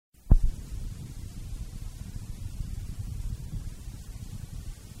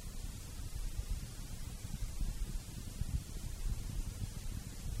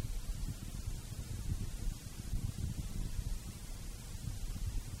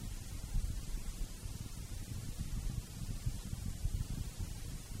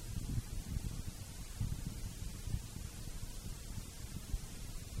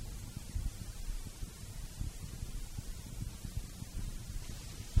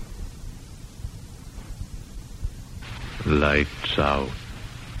Lights out,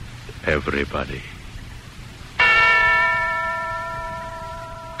 everybody.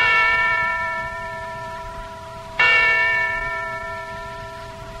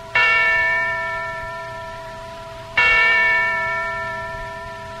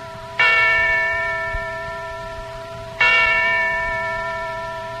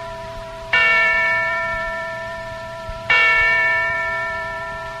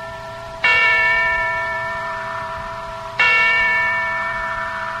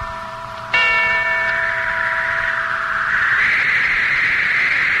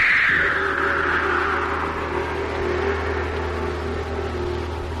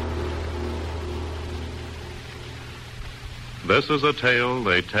 This is a tale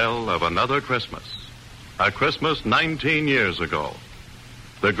they tell of another Christmas. A Christmas 19 years ago.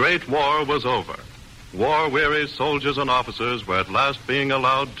 The Great War was over. War-weary soldiers and officers were at last being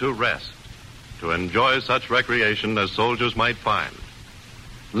allowed to rest, to enjoy such recreation as soldiers might find.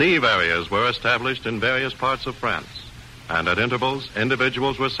 Leave areas were established in various parts of France, and at intervals,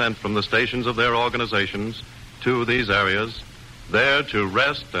 individuals were sent from the stations of their organizations to these areas, there to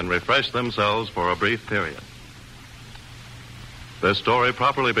rest and refresh themselves for a brief period. This story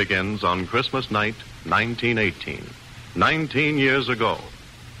properly begins on Christmas night, 1918. 19 years ago,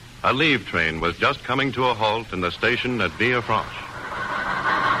 a leave train was just coming to a halt in the station at Villefranche.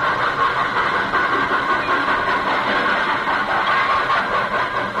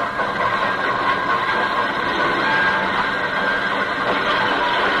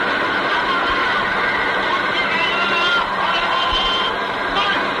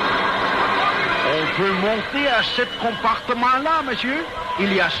 Montez à ce compartiment-là, monsieur.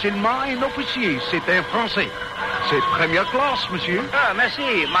 Il y a seulement un officier. C'est un Français. C'est première classe, monsieur. Oh, merci,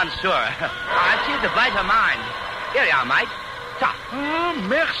 monsieur. I see the right of mine. Here you are, mate. Top. Ah,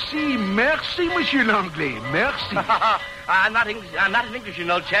 merci, monsieur l'anglais. Merci. I'm not an English, you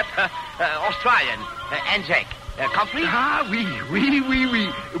know, chap. Australian. Anzac. Compris? Ah, oui.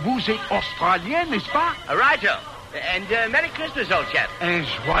 Vous êtes australien, n'est-ce pas? Righto. And Merry Christmas, old chap. Un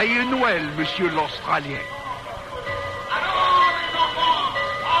joyeux Noël, monsieur l'Australien.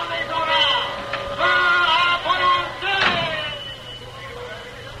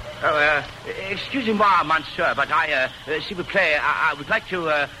 Excusez-moi, monsieur, but s'il vous plaît, I would like to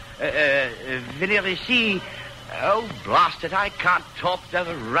venir ici. Oh, blast it, I can't talk the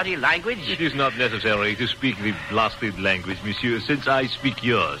ruddy language. It is not necessary to speak the blasted language, monsieur, since I speak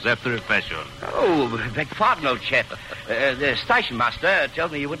yours after a fashion. Oh, beg pardon, old chap. The station master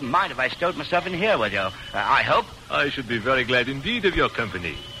told me you wouldn't mind if I stowed myself in here with you. I hope. I should be very glad indeed of your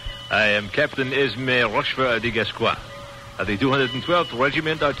company. I am Captain Esme Rochefort de Gascoigne, of the 212th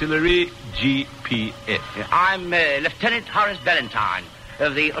Regiment Artillery, GPF. I'm Lieutenant Horace Valentine,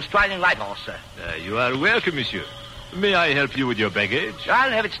 of the Australian Light Horse, sir. You are welcome, monsieur. May I help you with your baggage?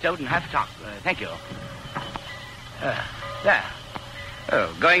 I'll have it stowed in half a top. Thank you. There.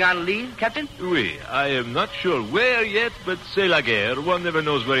 Oh, going on leave, Captain? Oui, I am not sure where yet, but c'est la guerre. One never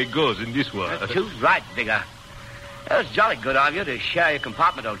knows where it goes in this war. Too right, Digger. It was jolly good of you to share your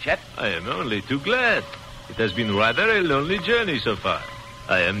compartment, old chap. I am only too glad. It has been rather a lonely journey so far.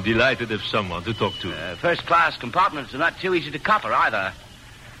 I am delighted of someone to talk to. First-class compartments are not too easy to copper, either.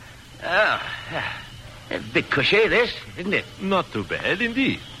 Oh, a bit cushy, this, isn't it? Not too bad,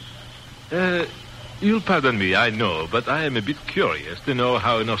 indeed. You'll pardon me, I know, but I am a bit curious to know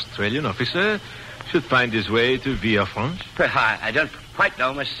how an Australian officer should find his way to Villefranche. I don't quite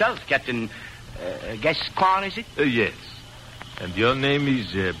know myself, Captain Gascoigne, is it? Yes. And your name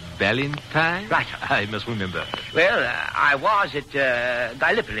is Valentine? Right. I must remember. Well, I was at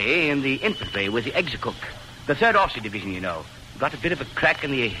Gallipoli in the infantry with the Executive, the 3rd Officer Division, you know. Got a bit of a crack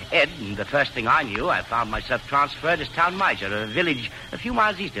in the head, and the first thing I knew, I found myself transferred as town major, a village a few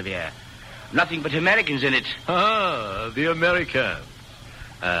miles east of here. Nothing but Americans in it. Ah, the Americans.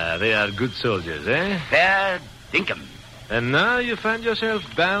 They are good soldiers, eh? Fair dinkum. And now you find yourself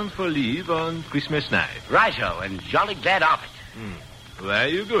bound for leave on Christmas night. Righto, and jolly glad of it. Where are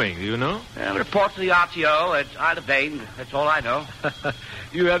you going, do you know? Report to the RTO at Isle of Bane. That's all I know.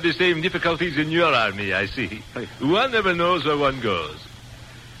 You have the same difficulties in your army, I see. One never knows where one goes.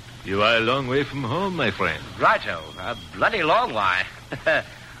 You are a long way from home, my friend. Righto. A bloody long way.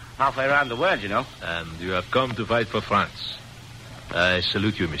 Halfway around the world, you know. And you have come to fight for France. I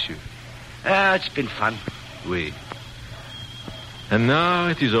salute you, monsieur. It's been fun. Oui. And now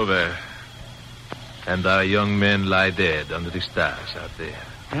it is over. And our young men lie dead under the stars out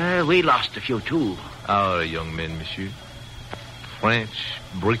there. We lost a few, too. Our young men, monsieur. French,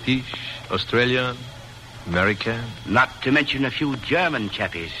 British, Australian, American. Not to mention a few German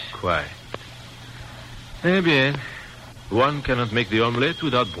chappies. Quite. Eh bien, One cannot make the omelette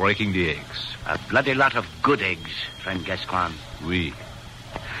without breaking the eggs. A bloody lot of good eggs, friend Gascoigne. Oui.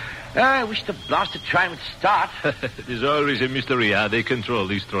 I wish the blasted train would start. It is always a mystery how they control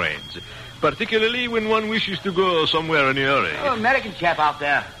these trains. Particularly when one wishes to go somewhere in a hurry. Oh, American chap out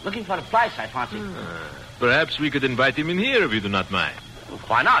there. Looking for a place, I fancy. Perhaps we could invite him in here if you do not mind. Well,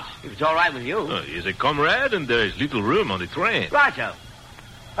 why not? If it's all right with you. Oh, he is a comrade and there is little room on the train. Righto.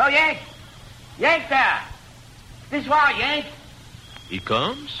 Oh, Yank. Yank there. This way, Yank. He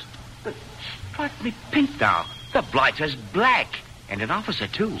comes? But strike me pink now. The blighter's black. And an officer,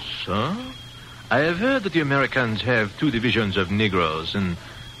 too. So? I have heard that the Americans have 2 divisions of Negroes, and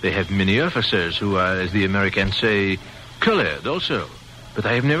they have many officers who are, as the Americans say, colored also. But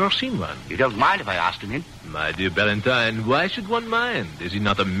I have never seen one. You don't mind if I ask him in? My dear Ballantyne, why should one mind? Is he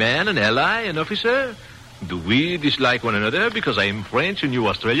not a man, an ally, an officer? Do we dislike one another because I am French and you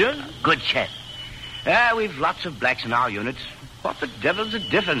Australian? Good chap. We've lots of blacks in our units. What the devil's the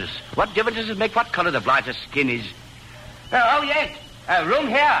difference? What difference does it make what color the blighter's skin is? Yank. Room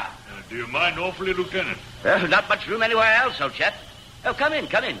here. Do you mind awfully, Lieutenant? Not much room anywhere else, old chap. Oh, come in.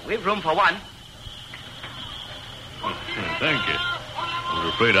 We've room for one. Thank you. I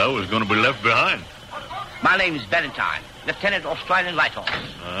was afraid I was going to be left behind. My name's Ballantyne, Lieutenant Australian Light Horse.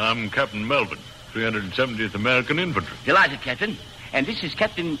 I'm Captain Melvin, 370th American Infantry. Delighted, Captain. And this is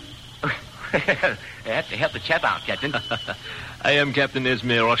Captain... I have to help the chap out, Captain. I am Captain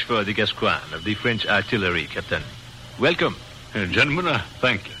Esme Rochefort de Gascoigne of the French Artillery, Captain. Welcome. Gentlemen,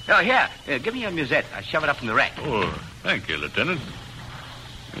 thank you. Oh, here. Give me your musette. I shove it up in the rack. Oh, thank you, Lieutenant.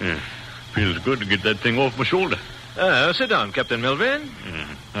 Feels good to get that thing off my shoulder. Sit down, Captain Melvin.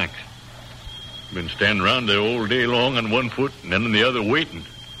 Thanks. Been standing around there all day long on one foot and then on the other waiting.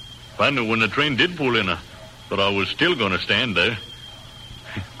 Finally, when the train did pull in, I thought I was still going to stand there.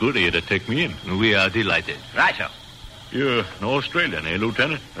 Good of you to take me in. We are delighted. Righto. You're an Australian, eh,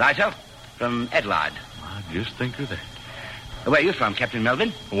 Lieutenant? Righto. From Adelaide. I just think of that. Where are you from, Captain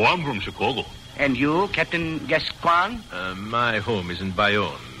Melvin? Oh, I'm from Chicago. And you, Captain Gascoigne? My home is in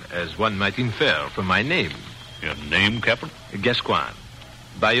Bayonne, as one might infer from my name. Your name, Captain? Gascoigne.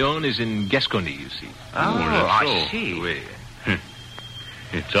 Bayonne is in Gascony, you see. Oh, that's I so. see. Oui.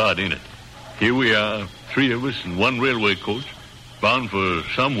 It's odd, ain't it? Here we are, 3 of us in one railway coach, bound for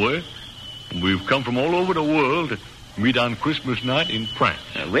somewhere. And we've come from all over the world to meet on Christmas night in France.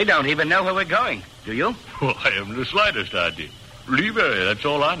 We don't even know where we're going, do you? Well, I haven't the slightest idea. Leave area, that's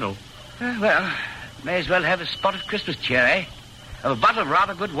all I know. Well, may as well have a spotted Christmas cheer, eh? A bottle of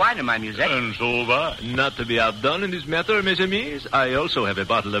rather good wine in my musette. And so have I. Not to be outdone in this matter, mes amis, I also have a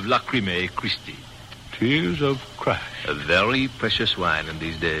bottle of Lacryme Christi. Tears of Christ. A very precious wine in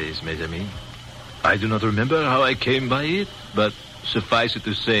these days, mes amis. I do not remember how I came by it, but suffice it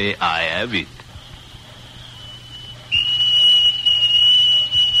to say, I have it.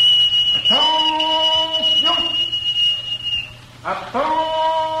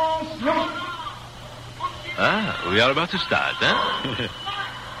 Ah, we are about to start, huh?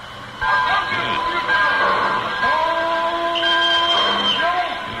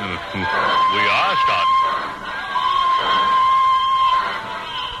 We are starting.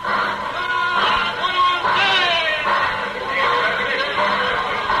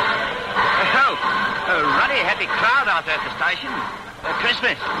 A ruddy, happy crowd out there at the station.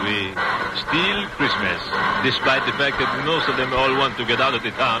 Christmas. We still Christmas, despite the fact that most of them all want to get out of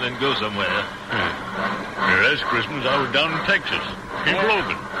the town and go somewhere. Last Christmas, I was down in Texas, in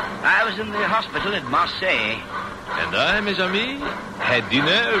Logan. I was in the hospital at Marseille. And I, mes amis, had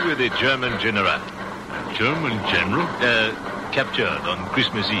dinner with a German general. German general? Captured on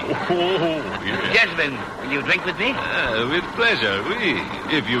Christmas Eve. Oh, yeah. Gentlemen, will you drink with me? With pleasure, oui,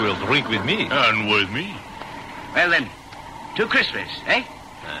 if you will drink with me. And with me. Well, then, to Christmas, eh?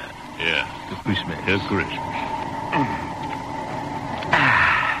 Yeah. To Christmas. To Christmas.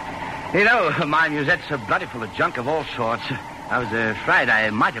 You know, my musette's so bloody full of junk of all sorts. I was afraid I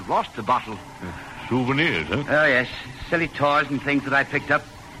might have lost the bottle. Souvenirs, huh? Oh, yes. Silly toys and things that I picked up.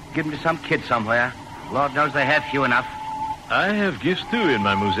 Give them to some kid somewhere. Lord knows they have few enough. I have gifts, too, in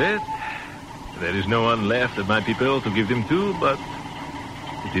my musette. There is no one left of my people to give them to, but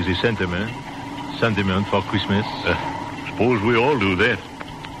it is a sentiment for Christmas. Suppose we all do that.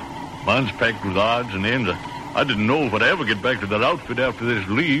 Mine's packed with odds and ends. I didn't know if I'd ever get back to that outfit after this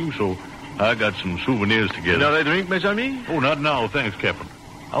leave, so I got some souvenirs together. Now I drink, mes amis? Oh, not now, thanks, Captain.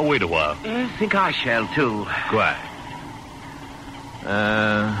 I'll wait a while. I think I shall, too. Quiet.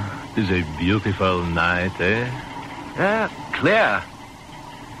 It is a beautiful night, eh? Clear.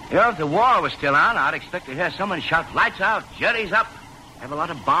 You know, if the war was still on, I'd expect to hear someone shout, "Lights out, jury's up." Have a lot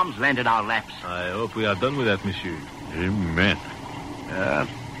of bombs landed our laps. I hope we are done with that, monsieur. Amen.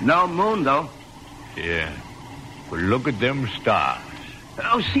 No moon, though. Yeah. But look at them stars.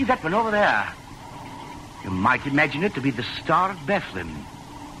 Oh, see that one over there? You might imagine it to be the Star of Bethlehem.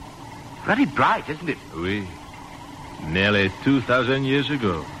 Very bright, isn't it? Oui. Nearly 2,000 years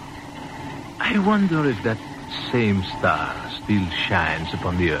ago. I wonder if that same star still shines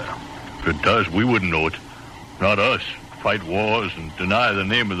upon the earth. If it does, we wouldn't know it. Not us. Fight wars and deny the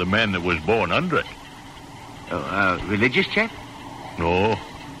name of the man that was born under it. Religious chap? No,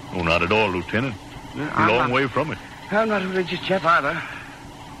 not at all, Lieutenant. A long way from it. I'm not a religious chap either.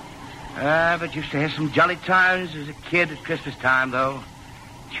 But used to have some jolly times as a kid at Christmas time, though.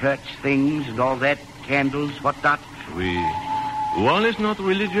 Church things and all that, candles, whatnot. One is not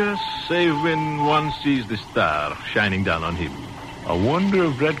religious, save when one sees the star shining down on him. I wonder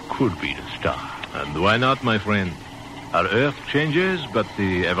if that could be the star. And why not, my friend? Our earth changes, but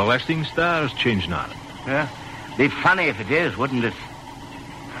the everlasting stars change not. Yeah, be funny if it is, wouldn't it?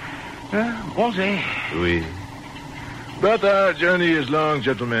 Won't they? Oui. But our journey is long,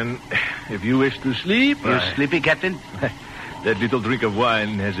 gentlemen. If you wish to sleep... You sleepy, Captain? That little drink of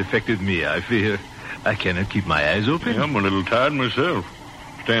wine has affected me, I fear. I cannot keep my eyes open. Yeah, I'm a little tired myself.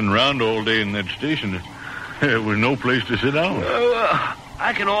 Standing around all day in that station, there was no place to sit down.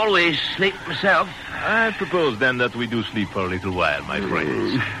 I can always sleep myself. I propose, then, that we do sleep for a little while, my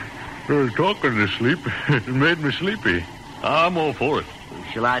friends. Talking to sleep, it made me sleepy. I'm all for it.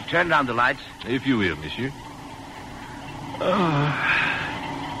 Shall I turn down the lights? If you will, monsieur.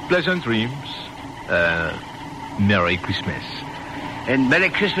 Pleasant dreams. Merry Christmas. And Merry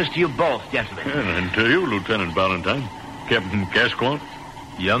Christmas to you both, gentlemen. And to you, Lieutenant Valentine. Captain Gascoigne.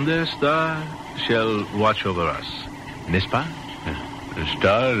 Yonder star shall watch over us, n'est-ce pas? The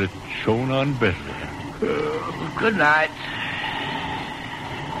star that shone on Bethlehem. Good night.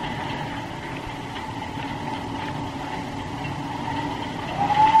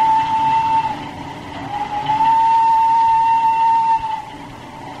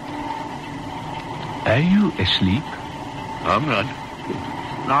 Are you asleep? I'm not.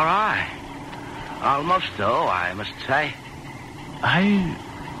 Nor I. Almost, though, I must say. I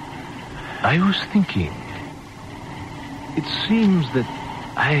was thinking. It seems that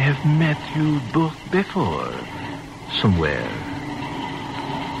I have met you both before. Somewhere.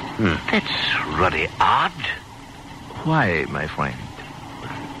 That's ruddy odd. Why, my friend?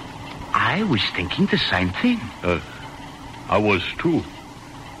 I was thinking the same thing. I was, too.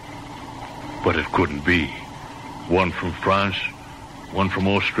 But it couldn't be. One from France, one from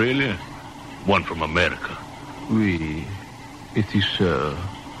Australia, one from America. Oui, it is so.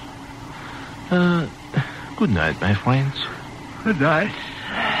 Good night, my friends. Good night.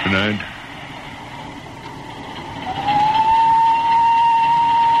 Good night.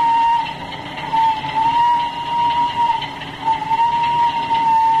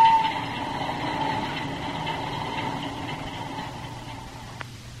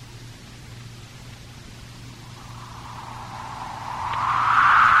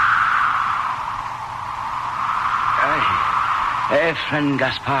 Friend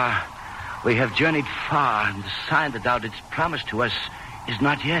Gaspar, we have journeyed far, and the sign that thou didst promise to us is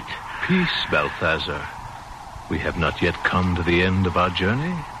not yet. Peace, Balthazar. We have not yet come to the end of our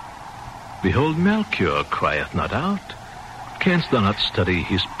journey. Behold, Melchior crieth not out. Canst thou not study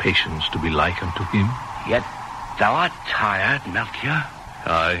his patience to be like unto him? Yet thou art tired, Melchior.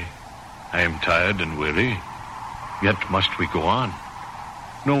 I am tired and weary. Yet must we go on.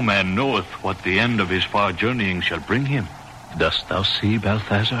 No man knoweth what the end of his far journeying shall bring him. Dost thou see,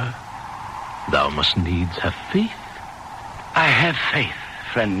 Balthazar? Thou must needs have faith. I have faith,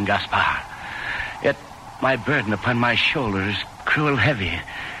 friend Gaspar. Yet my burden upon my shoulder is cruel heavy,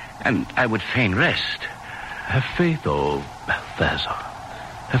 and I would fain rest. Have faith, O Balthazar.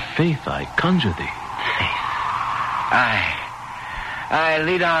 Have faith, I conjure thee. Faith. I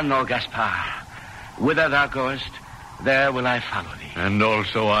lead on, O Gaspar. Whither thou goest, there will I follow thee. And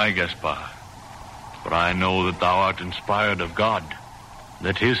also I, Gaspar. For I know that thou art inspired of God,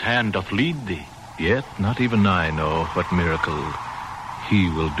 that his hand doth lead thee. Yet not even I know what miracle he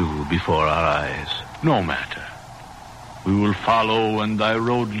will do before our eyes. No matter. We will follow, and thy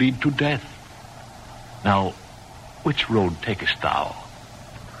road lead to death. Now, which road takest thou?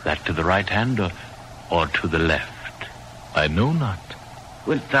 That to the right hand or to the left? I know not.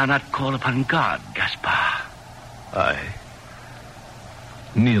 Wilt thou not call upon God, Gaspar? Aye.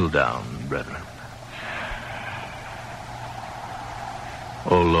 Kneel down, brethren.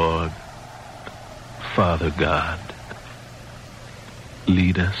 O Lord, Father God,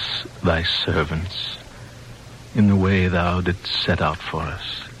 lead us, thy servants, in the way thou didst set out for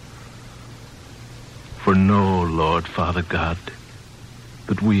us. For know, Lord Father God,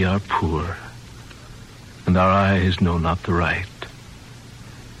 that we are poor, and our eyes know not the right,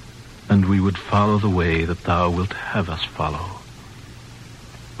 and we would follow the way that thou wilt have us follow.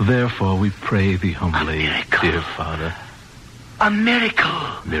 Therefore we pray thee humbly, dear Father. A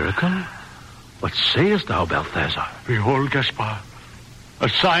miracle. Miracle? What sayest thou, Balthazar? Behold, Gaspar, a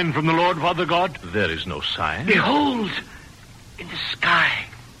sign from the Lord Father God. There is no sign. Behold, in the sky.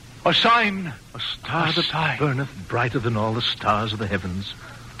 A sign. A star that burneth brighter than all the stars of the heavens.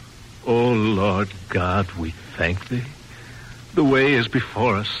 O Lord God, we thank thee. The way is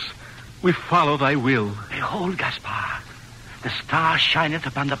before us. We follow thy will. Behold, Gaspar, the star shineth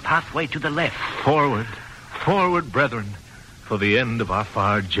upon the pathway to the left. Forward, forward, brethren, for the end of our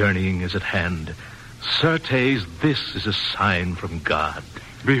far journeying is at hand. Certes, this is a sign from God.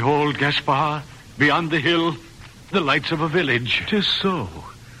 Behold, Gaspar, beyond the hill, the lights of a village. 'Tis so.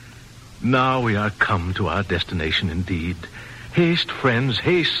 Now we are come to our destination indeed. Haste, friends,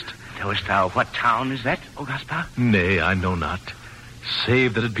 haste. Knowest thou what town is that, O Gaspar? Nay, I know not,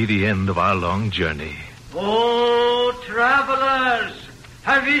 save that it be the end of our long journey. Oh, travelers,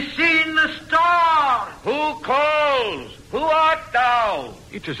 have ye seen the star? Who calls? Who art thou?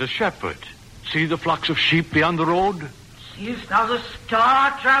 It is a shepherd. See the flocks of sheep beyond the road? Seest thou the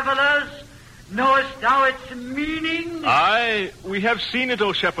star, travelers? Knowest thou its meaning? Aye, we have seen it,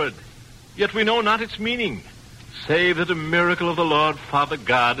 O shepherd, yet we know not its meaning, save that a miracle of the Lord Father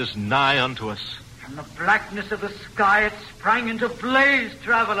God is nigh unto us. From the blackness of the sky it sprang into blaze,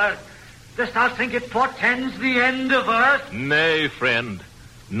 traveler. Dost thou think it portends the end of earth? Nay, friend,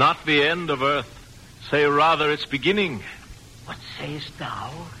 not the end of earth. Say rather its beginning. What sayest thou?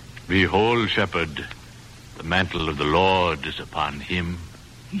 Behold, shepherd, the mantle of the Lord is upon him.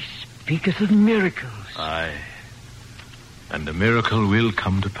 He speaketh of miracles. Aye, and the miracle will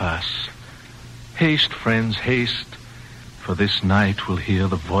come to pass. Haste, friends, haste, for this night will hear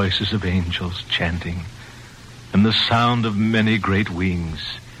the voices of angels chanting, and the sound of many great wings.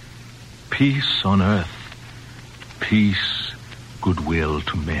 Peace on earth, peace, goodwill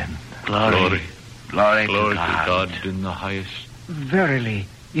to men. Glory to God in the highest. Verily,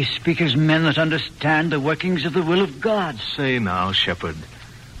 ye speak as men that understand the workings of the will of God. Say now, shepherd,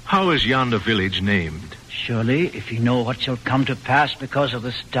 how is yonder village named? Surely, if ye know what shall come to pass because of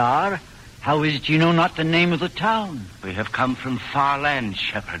the star, how is it ye know not the name of the town? We have come from far lands,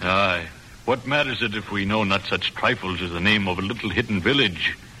 shepherd. Aye. What matters it if we know not such trifles as the name of a little hidden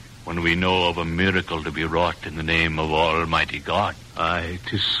village, when we know of a miracle to be wrought in the name of Almighty God? Aye,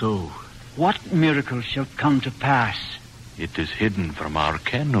 'tis so. What miracle shall come to pass? It is hidden from our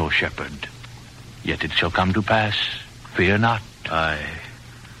ken, O shepherd. Yet it shall come to pass. Fear not. Aye,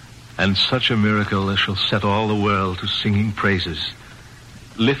 and such a miracle as shall set all the world to singing praises,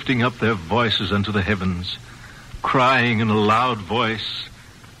 lifting up their voices unto the heavens, crying in a loud voice,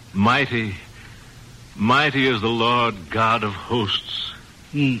 Mighty, mighty is the Lord God of hosts.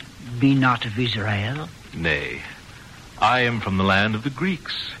 Ye be not of Israel? Nay, I am from the land of the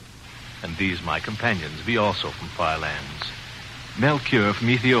Greeks, and these my companions be also from far lands. Melchior from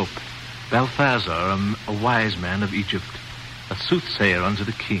Ethiopia, Balthazar, a wise man of Egypt, a soothsayer unto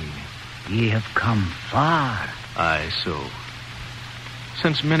the king. Ye have come far. Aye, so.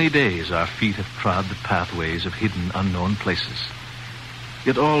 Since many days our feet have trod the pathways of hidden, unknown places.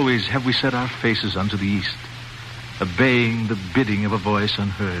 Yet always have we set our faces unto the east, obeying the bidding of a voice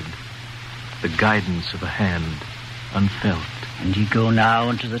unheard, the guidance of a hand unfelt. And ye go now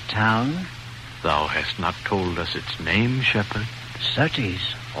into the town? Thou hast not told us its name, shepherd.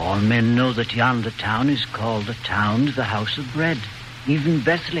 Certes, all men know that yonder town is called the town of the house of bread, even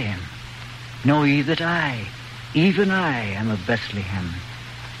Bethlehem. Know ye that I, even I, am of Bethlehem,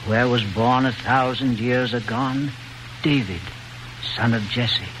 where was born 1,000 years agone David, son of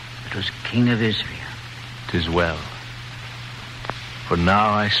Jesse, that was king of Israel. 'Tis well. For now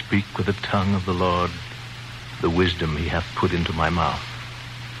I speak with the tongue of the Lord, the wisdom he hath put into my mouth.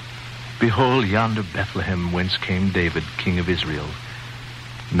 Behold yonder Bethlehem, whence came David, king of Israel.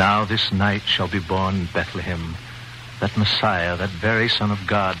 Now this night shall be born in Bethlehem that Messiah, that very Son of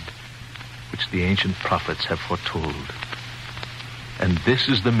God, which the ancient prophets have foretold. And this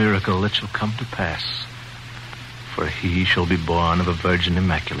is the miracle that shall come to pass. For he shall be born of a virgin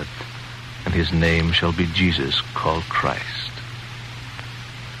immaculate, and his name shall be Jesus, called Christ.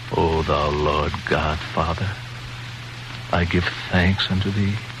 O thou Lord God, Father, I give thanks unto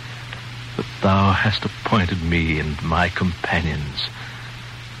thee that thou hast appointed me and my companions,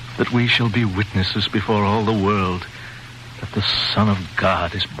 that we shall be witnesses before all the world that the Son of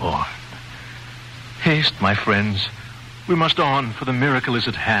God is born. Haste, my friends, We must on, for the miracle is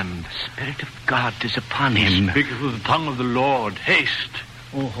at hand. The Spirit of God is upon him. Speak with the tongue of the Lord. Haste.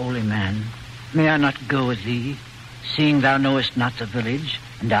 O holy man, may I not go with thee, seeing thou knowest not the village,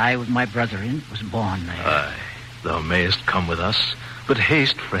 and I with my brethren was born there. Aye, thou mayest come with us, but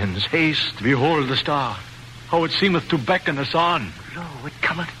haste, friends, haste. Behold the star, how it seemeth to beckon us on. Lo, it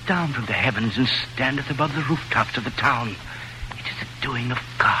cometh down from the heavens and standeth above the rooftops of the town. It is the doing of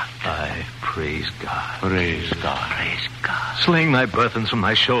God. Aye, praise God. Praise God. Praise God. Sling thy burthens from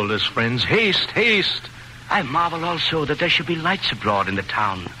thy shoulders, friends. Haste, haste. I marvel also that there should be lights abroad in the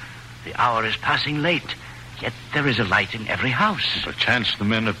town. The hour is passing late, yet there is a light in every house. Perchance the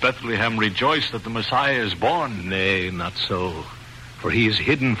men of Bethlehem rejoice that the Messiah is born. Nay, not so. For he is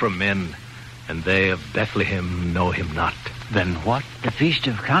hidden from men, and they of Bethlehem know him not. Then what? The feast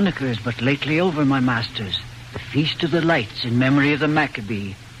of Hanukkah is but lately over, my masters. The feast of the lights in memory of the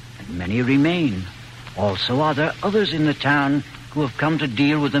Maccabee, and many remain. Also are there others in the town who have come to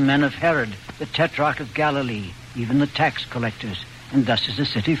deal with the men of Herod, the Tetrarch of Galilee, even the tax collectors, and thus is the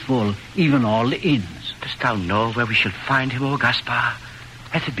city full, even all the inns. Dost thou know where we shall find him, O Gaspar?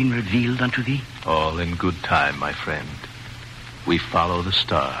 Hath it been revealed unto thee? All in good time, my friend. We follow the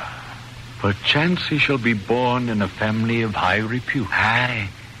star. Perchance he shall be born in a family of high repute. Aye,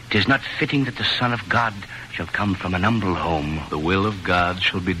 'tis not fitting that the Son of God shall come from an humble home. The will of God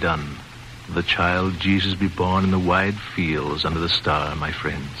shall be done. The child Jesus be born in the wide fields under the star, my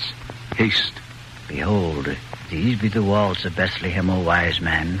friends. Haste. Behold, these be the walls of Bethlehem, O wise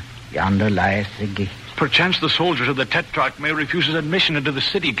man. Yonder lieth the gate. Perchance the soldiers of the Tetrarch may refuse us admission into the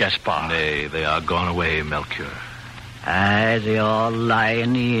city, Gaspar. Nay, they are gone away, Melchior. Aye, they all lie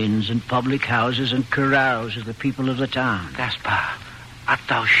in the inns and public houses and carouse of the people of the town. Gaspar, art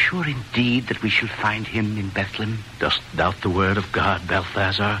thou sure indeed that we shall find him in Bethlehem? Dost doubt the word of God,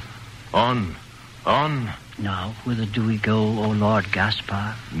 Balthazar? On, on. Now, whither do we go, O Lord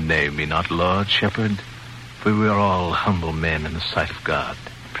Gaspar? Name me not Lord, shepherd, for we are all humble men in the sight of God.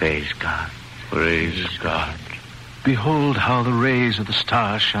 Praise God. Praise God. Behold how the rays of the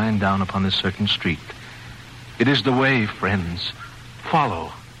star shine down upon this certain street. It is the way, friends.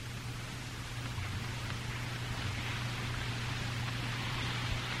 Follow.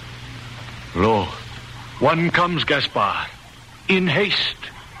 Lo, one comes, Gaspar. In haste.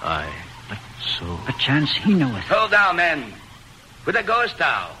 Aye, but so... Perchance he knoweth. Hold thou, men. Whither goest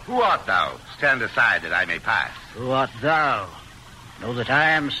thou? Who art thou? Stand aside that I may pass. Who art thou? Know that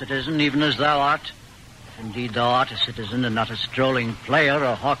I am a citizen, even as thou art. If indeed thou art a citizen, and not a strolling player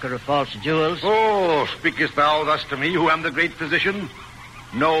or hawker of false jewels. Oh, speakest thou thus to me, who am the great physician?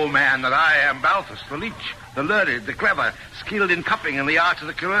 Know, man, that I am Balthus, the leech, the learned, the clever, skilled in cupping and the art of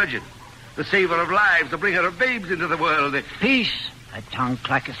the chirurgeon, the saver of lives, the bringer of babes into the world. Peace! Thy tongue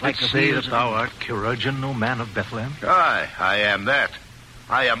clacketh like the say wheels that thou art chirurgeon, O man of Bethlehem. Aye, I am that.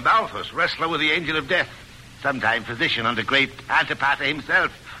 I am Balthus, wrestler with the angel of death, sometime physician unto great Antipater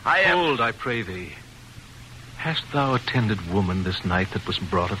himself. I am... Hold, I pray thee. Hast thou attended woman this night that was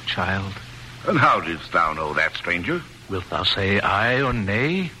brought of child? And how didst thou know that, stranger? Wilt thou say aye or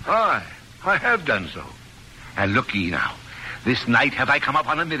nay? Aye, I have done so. And look ye now. This night have I come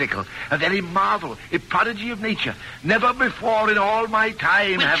upon a miracle, a very marvel, a prodigy of nature. Never before in all my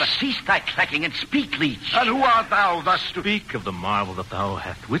time have I... Cease thy clacking and speak, leech. And who art thou thus to... Speak of the marvel that thou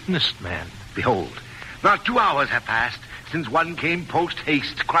hast witnessed, man. Behold, not 2 hours have passed since one came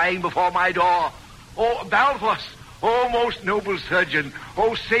post-haste, crying before my door, O Balthus, O most noble surgeon,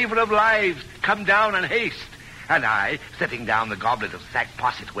 O saver of lives, come down and haste. And I, setting down the goblet of sack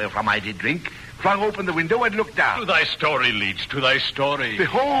posset wherefrom I did drink, flung open the window and looked down. To thy story, leech, to thy story.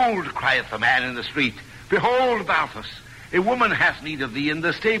 Behold, crieth the man in the street, behold, Balthus, a woman hath need of thee in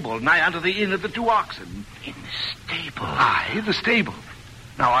the stable, nigh unto the inn of the 2 oxen. In the stable? Aye, the stable.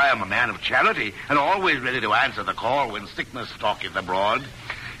 Now I am a man of charity, and always ready to answer the call when sickness stalketh abroad.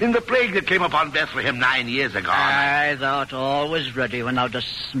 In the plague that came upon Bethlehem 9 years agone. Aye, thou'rt always ready when thou dost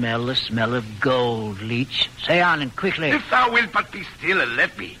smell the smell of gold, leech. Say on and quickly. If thou wilt but be still and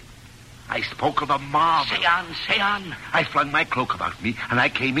let me. I spoke of a marvel. Say on, say on. I flung my cloak about me, and I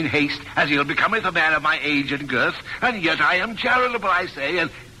came in haste, as ill becometh a man of my age and girth, and yet I am charitable, I say, and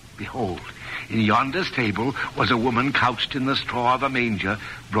behold, in yonder stable was a woman couched in the straw of a manger,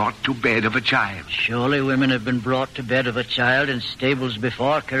 brought to bed of a child. Surely women have been brought to bed of a child in stables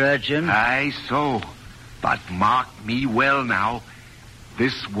before, chirurgeon. Aye, so. But mark me well now.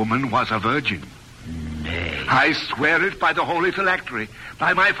 This woman was a virgin. Nay. I swear it by the holy phylactery.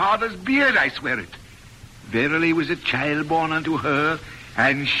 By my father's beard I swear it. Verily was a child born unto her,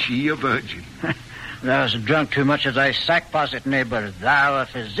 and she a virgin. Thou hast drunk too much of thy sack posset, neighbor. Thou a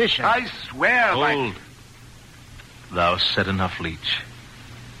physician. I swear by... Hold. Thou said enough, leech.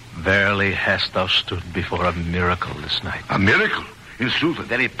 Verily hast thou stood before a miracle this night. A miracle? In sooth, a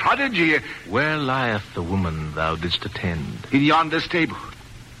very prodigy. Where lieth the woman thou didst attend? In yonder stable.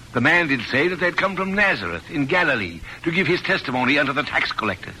 The man did say that they'd come from Nazareth in Galilee to give his testimony unto the tax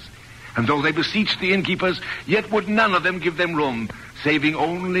collectors. And though they beseeched the innkeepers, yet would none of them give them room, saving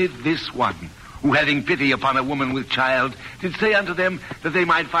only this one, who, having pity upon a woman with child, did say unto them that they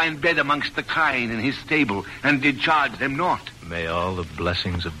might find bed amongst the kine in his stable, and did charge them naught. May all the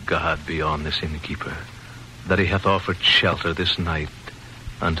blessings of God be on this innkeeper, that he hath offered shelter this night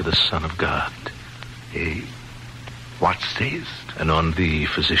unto the Son of God. What sayest? And on thee,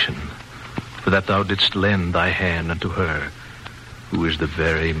 physician, for that thou didst lend thy hand unto her, who is the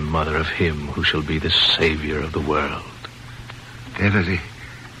very mother of him who shall be the Savior of the world. Verily,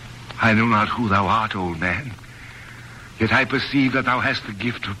 I know not who thou art, old man, yet I perceive that thou hast the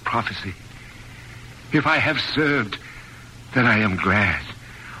gift of prophecy. If I have served, then I am glad,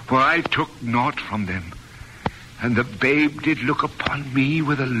 for I took naught from them. And the babe did look upon me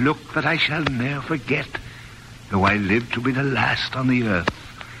with a look that I shall ne'er forget, though I live to be the last on the earth.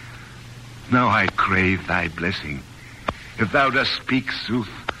 Now I crave thy blessing. If thou dost speak sooth,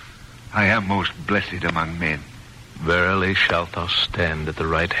 I am most blessed among men. Verily shalt thou stand at the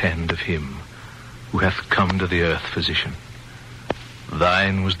right hand of him who hath come to the earth, physician.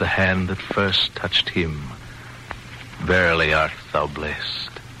 Thine was the hand that first touched him. Verily art thou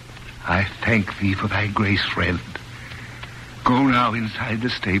blessed. I thank thee for thy grace, friend. Go now inside the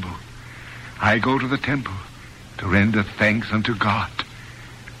stable. I go to the temple to render thanks unto God.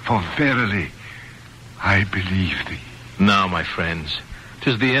 For verily, I believe thee. Now, my friends,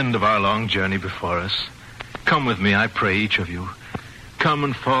 'tis the end of our long journey before us. Come with me, I pray, each of you. Come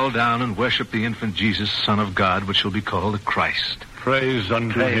and fall down and worship the infant Jesus, Son of God, which shall be called the Christ. Praise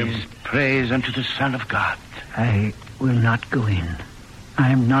unto him. Praise unto the Son of God. I will not go in. I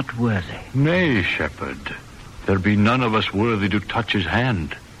am not worthy. Nay, shepherd, there be none of us worthy to touch his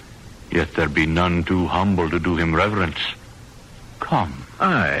hand. Yet there be none too humble to do him reverence. Come.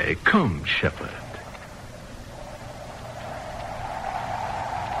 Aye, come, shepherd.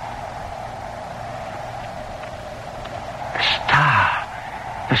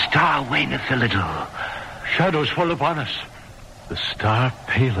 The star waneth a little. Shadows fall upon us. The star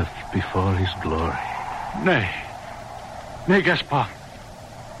paleth before his glory. Nay, Gaspar.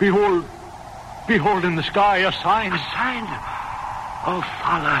 Behold in the sky a sign. A sign? Oh,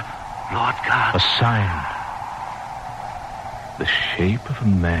 Father, Lord God. A sign. The shape of a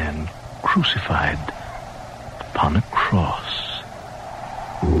man crucified upon a cross.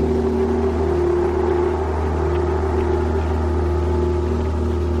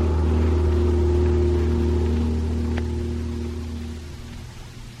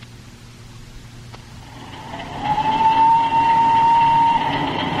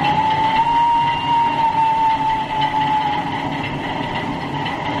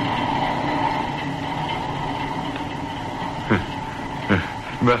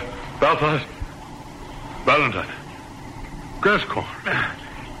 Valentine. Gascoigne.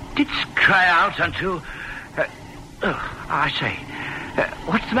 Didst cry out unto... I say,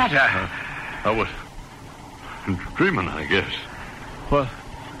 what's the matter? I was dreaming, I guess. Well,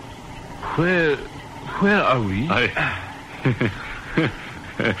 where are we?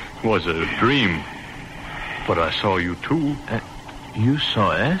 It was a dream, but I saw you too. You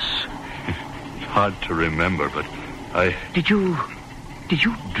saw us? It's hard to remember, but I... Did you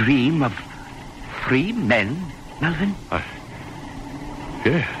dream of 3 men, Melvin?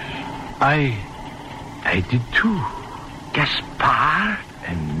 Yes. I did too. Gaspar?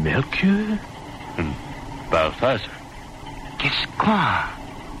 And Melchior? And Balthazar? Gascoigne?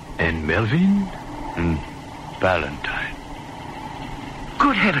 And Melvin? And Valentine.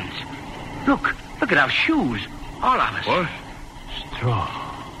 Good heavens. Look at our shoes. All of us. What? Straw.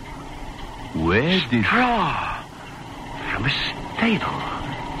 Where did... Straw. From a stable.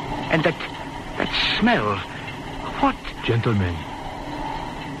 And that smell. What? Gentlemen,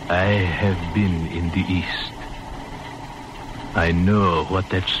 I have been in the East. I know what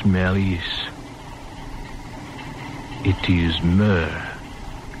that smell is. It is myrrh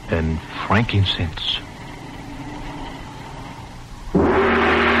and frankincense.